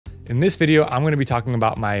In this video, I'm going to be talking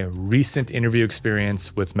about my recent interview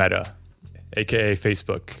experience with Meta, aka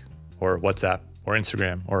Facebook or WhatsApp or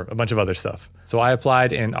Instagram or a bunch of other stuff. So I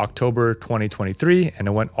applied in October 2023 and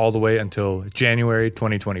it went all the way until January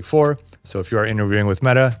 2024. So if you are interviewing with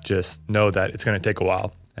Meta, just know that it's going to take a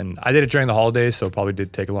while. And I did it during the holidays, so it probably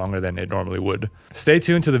did take longer than it normally would. Stay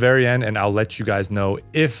tuned to the very end and I'll let you guys know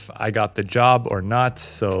if I got the job or not.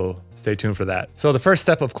 So stay tuned for that. So the first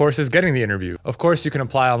step, of course, is getting the interview. Of course, you can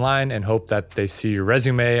apply online and hope that they see your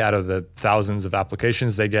resume out of the thousands of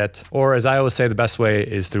applications they get. Or as I always say, the best way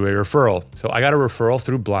is through a referral. So I got a referral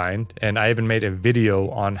through Blind, and I even made a video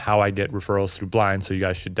on how I get referrals through Blind. So you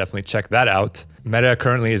guys should definitely check that out. Meta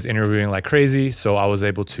currently is interviewing like crazy, so I was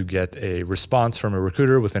able to get a response from a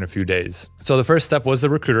recruiter within a few days. So the first step was the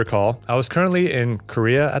recruiter call. I was currently in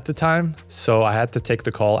Korea at the time, so I had to take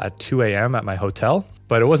the call at 2 a.m. at my hotel.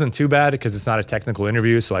 But it wasn't too bad because it's not a technical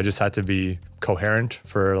interview, so I just had to be coherent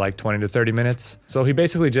for like 20 to 30 minutes. So he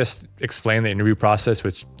basically just explained the interview process,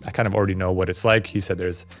 which I kind of already know what it's like. He said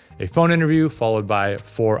there's a phone interview followed by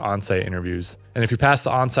 4 on-site interviews. And if you pass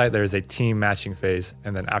the on-site, there's a team matching phase.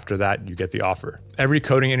 And then after that, you get the offer. Every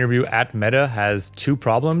coding interview at Meta has 2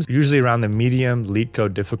 problems, usually around the medium lead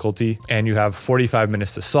code difficulty, and you have 45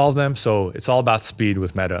 minutes to solve them. So it's all about speed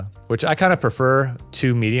with Meta, which I kind of prefer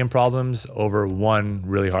 2 medium problems over 1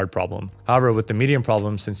 really hard problem. However, with the medium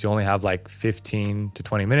problem, since you only have like 15 to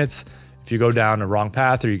 20 minutes, if you go down a wrong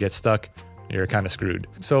path or you get stuck, you're kind of screwed.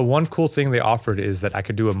 So one cool thing they offered is that I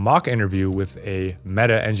could do a mock interview with a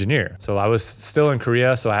Meta engineer. So I was still in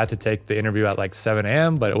Korea, so I had to take the interview at like 7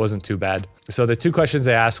 a.m., but it wasn't too bad. So the 2 questions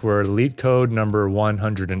they asked were lead code number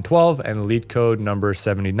 112 and lead code number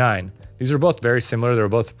 79. These are both very similar. They're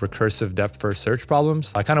both recursive depth first search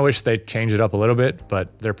problems. I kind of wish they'd change it up a little bit,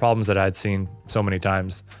 but they're problems that I'd seen so many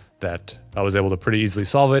times that I was able to pretty easily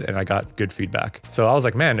solve it and I got good feedback. So I was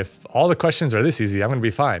like, man, if all the questions are this easy, I'm gonna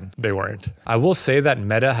be fine. They weren't. I will say that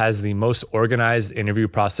Meta has the most organized interview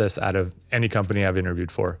process out of any company I've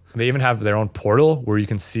interviewed for. They even have their own portal where you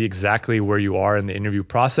can see exactly where you are in the interview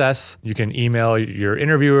process. You can email your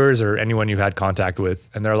interviewers or anyone you've had contact with.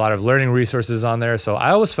 And there are a lot of learning resources on there. So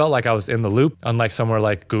I always felt like I was in the loop, unlike somewhere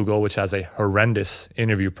like Google, which has a horrendous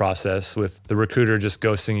interview process with the recruiter just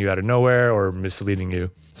ghosting you out of nowhere or misleading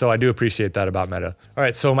you. So I do appreciate that about Meta. All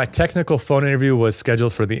right, so my technical phone interview was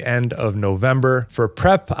scheduled for the end of November. For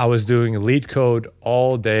prep, I was doing lead code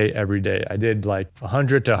all day, every day. I did like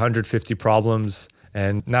 100 to 150 problems,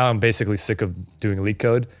 and now I'm basically sick of doing lead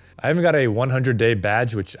code. I haven't got a 100-day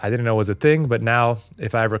badge, which I didn't know was a thing, but now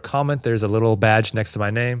if I ever comment, there's a little badge next to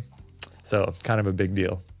my name. So kind of a big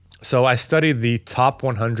deal. So I studied the top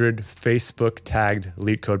 100 Facebook tagged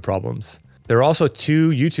lead code problems. There are also 2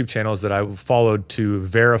 YouTube channels that I followed to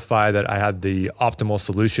verify that I had the optimal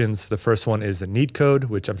solutions. The first one is NeetCode,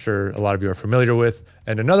 which I'm sure a lot of you are familiar with.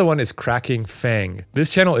 And another one is Cracking Fang.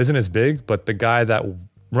 This channel isn't as big, but the guy that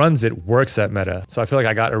runs it works at Meta. So I feel like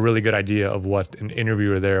I got a really good idea of what an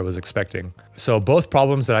interviewer there was expecting. So both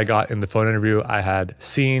problems that I got in the phone interview, I had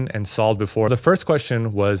seen and solved before. The first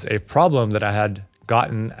question was a problem that I had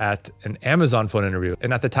gotten at an Amazon phone interview.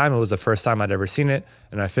 And at the time, it was the first time I'd ever seen it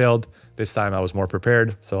and I failed. This time I was more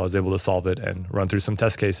prepared, so I was able to solve it and run through some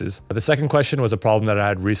test cases. The second question was a problem that I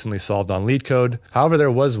had recently solved on LeetCode. However,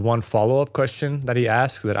 there was one follow-up question that he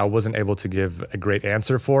asked that I wasn't able to give a great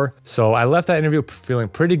answer for. So I left that interview feeling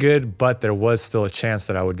pretty good, but there was still a chance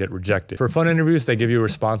that I would get rejected. For phone interviews, they give you a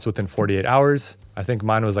response within 48 hours. I think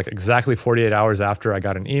mine was like exactly 48 hours after I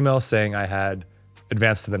got an email saying I had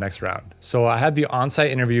advanced to the next round. So I had the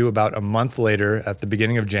on-site interview about a month later at the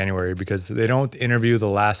beginning of January because they don't interview the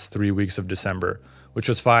last 3 weeks of December, which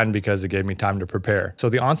was fine because it gave me time to prepare. So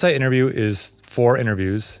the on-site interview is 4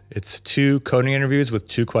 interviews. It's 2 coding interviews with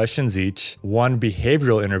 2 questions each, 1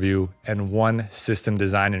 behavioral interview, and 1 system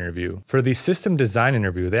design interview. For the system design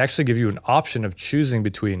interview, they actually give you an option of choosing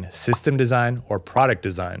between system design or product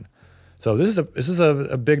design. So this is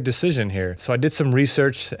a big decision here. So I did some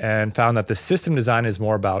research and found that the system design is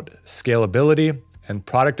more about scalability and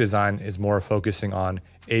product design is more focusing on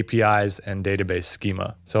APIs and database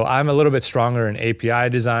schema. So I'm a little bit stronger in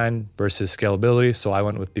API design versus scalability, so I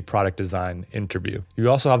went with the product design interview.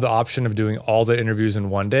 You also have the option of doing all the interviews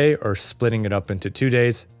in one day or splitting it up into 2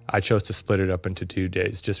 days. I chose to split it up into 2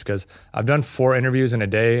 days just because I've done 4 interviews in a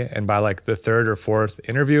day, and by like the 3rd or 4th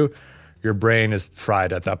interview, your brain is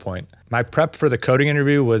fried at that point. My prep for the coding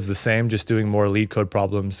interview was the same, just doing more lead code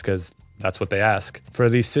problems because that's what they ask. For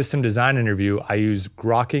the system design interview, I used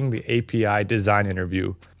Grokking the API design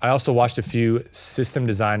interview. I also watched a few system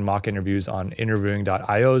design mock interviews on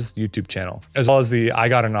interviewing.io's YouTube channel, as well as the I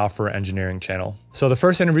Got an Offer engineering channel. So the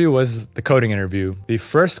first interview was the coding interview. The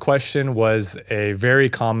first question was a very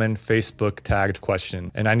common Facebook tagged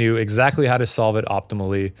question, and I knew exactly how to solve it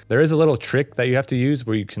optimally. There is a little trick that you have to use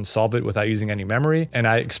where you can solve it without using any memory, and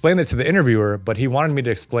I explained it to the interviewer, but he wanted me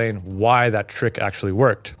to explain why that trick actually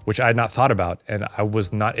worked, which I had not thought about, and I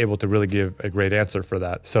was not able to really give a great answer for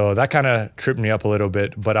that. So that kind of tripped me up a little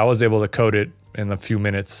bit, but I was able to code it in a few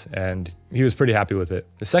minutes, and he was pretty happy with it.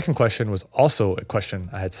 The second question was also a question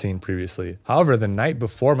I had seen previously. However, the night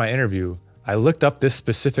before my interview, I looked up this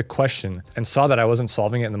specific question and saw that I wasn't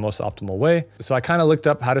solving it in the most optimal way. So I kind of looked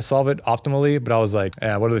up how to solve it optimally, but I was like,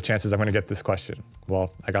 what are the chances I'm going to get this question?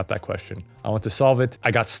 Well, I got that question. I went to solve it.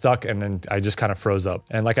 I got stuck, and then I just kind of froze up.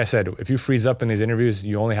 And like I said, if you freeze up in these interviews,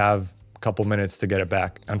 you only have a couple minutes to get it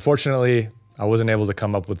back. Unfortunately, I wasn't able to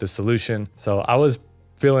come up with the solution. So I was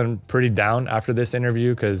feeling pretty down after this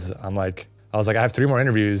interview because I was like, I have 3 more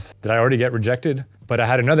interviews. Did I already get rejected? But I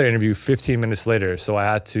had another interview 15 minutes later, so I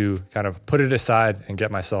had to kind of put it aside and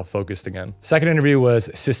get myself focused again. Second interview was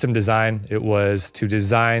system design. It was to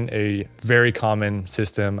design a very common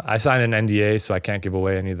system. I signed an NDA, so I can't give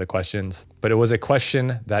away any of the questions, but it was a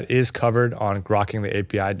question that is covered on Grokking the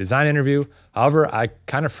API design interview. However, I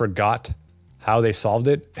kind of forgot how they solved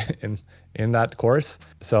it in that course.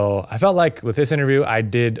 So I felt like with this interview, I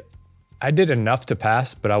did enough to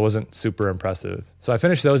pass, but I wasn't super impressive. So I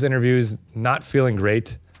finished those interviews not feeling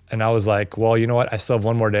great. And I was like, well, you know what? I still have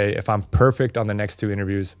one more day. If I'm perfect on the next 2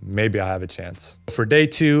 interviews, maybe I'll have a chance. For day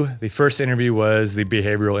 2, the first interview was the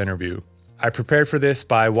behavioral interview. I prepared for this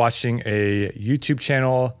by watching a YouTube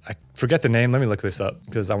channel. I forget the name. Let me look this up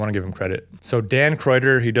because I want to give him credit. So Dan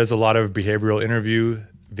Kreuter, he does a lot of behavioral interview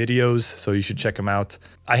videos, so you should check them out.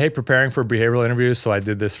 I hate preparing for behavioral interviews, so I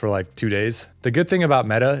did this for like 2 days. The good thing about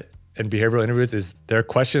Meta and behavioral interviews is their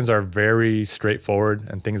questions are very straightforward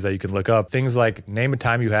and things that you can look up. Things like name a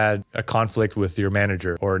time you had a conflict with your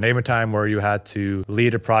manager, or name a time where you had to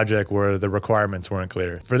lead a project where the requirements weren't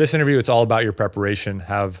clear. For this interview, it's all about your preparation.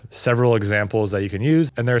 Have several examples that you can use,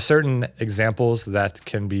 and there are certain examples that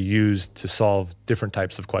can be used to solve different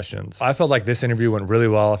types of questions. I felt like this interview went really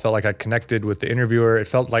well. I felt like I connected with the interviewer. It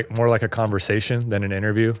felt like more like a conversation than an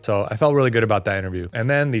interview. So I felt really good about that interview. And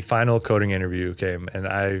then the final coding interview came, and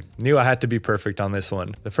I knew I had to be perfect on this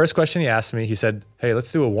one. The first question he asked me, he said, hey,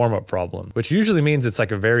 let's do a warm-up problem, which usually means it's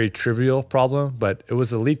like a very trivial problem, but it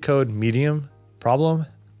was a leak code medium problem,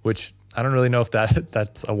 which I don't really know if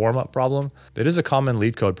that's a warm-up problem. It is a common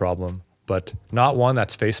lead code problem, but not one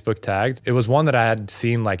that's Facebook tagged. It was one that I had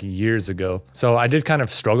seen like years ago. So I did kind of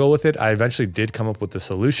struggle with it. I eventually did come up with the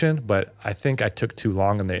solution, but I think I took too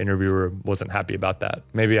long and the interviewer wasn't happy about that.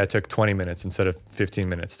 Maybe I took 20 minutes instead of 15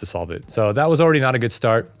 minutes to solve it. So that was already not a good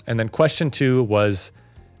start. And then question 2 was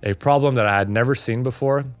a problem that I had never seen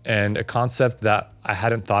before and a concept that I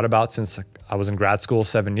hadn't thought about since I was in grad school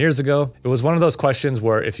 7 years ago. It was one of those questions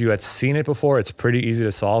where if you had seen it before, it's pretty easy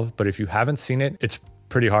to solve, but if you haven't seen it, it's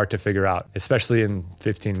pretty hard to figure out, especially in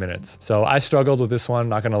 15 minutes. So I struggled with this one,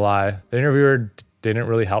 not gonna lie. The interviewer didn't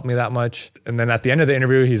really help me that much. And then at the end of the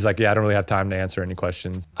interview, he's like, yeah, I don't really have time to answer any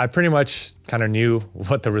questions. I pretty much kind of knew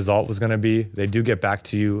what the result was gonna be. They do get back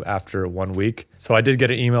to you after 1 week. So I did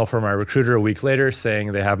get an email from my recruiter a week later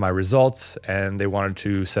saying they have my results and they wanted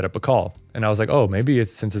to set up a call. And I was like, oh, maybe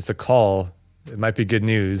since it's a call, it might be good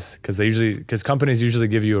news because companies usually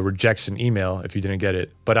give you a rejection email if you didn't get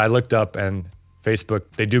it. But I looked up and Facebook,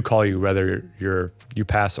 they do call you whether you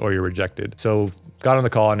pass or you're rejected. So got on the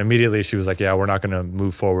call and immediately she was like, yeah, we're not gonna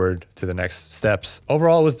move forward to the next steps.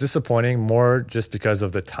 Overall, it was disappointing more just because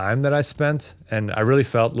of the time that I spent. And I really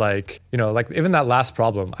felt like, like even that last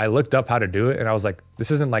problem, I looked up how to do it and I was like, this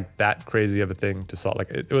isn't like that crazy of a thing to solve. Like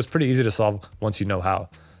it was pretty easy to solve once you know how.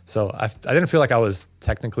 So I didn't feel like I was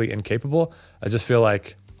technically incapable. I just feel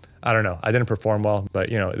like, I don't know, I didn't perform well, but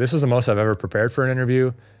this was the most I've ever prepared for an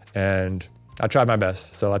interview and I tried my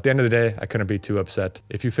best. So at the end of the day, I couldn't be too upset.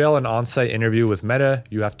 If you fail an on-site interview with Meta,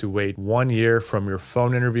 you have to wait 1 year from your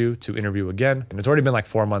phone interview to interview again. And it's already been like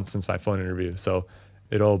 4 months since my phone interview. So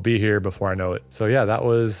it'll be here before I know it. So yeah, that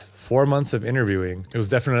was 4 months of interviewing. It was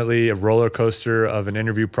definitely a roller coaster of an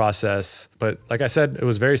interview process. But like I said, it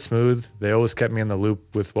was very smooth. They always kept me in the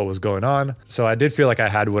loop with what was going on. So I did feel like I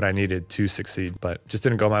had what I needed to succeed, but just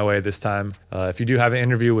didn't go my way this time. If you do have an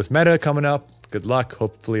interview with Meta coming up, good luck.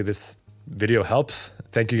 Hopefully this video helps.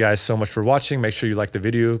 Thank you guys so much for watching. Make sure you like the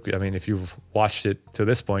video. I mean, if you've watched it to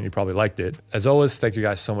this point, you probably liked it. As always, thank you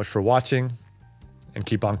guys so much for watching and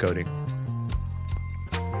keep on coding.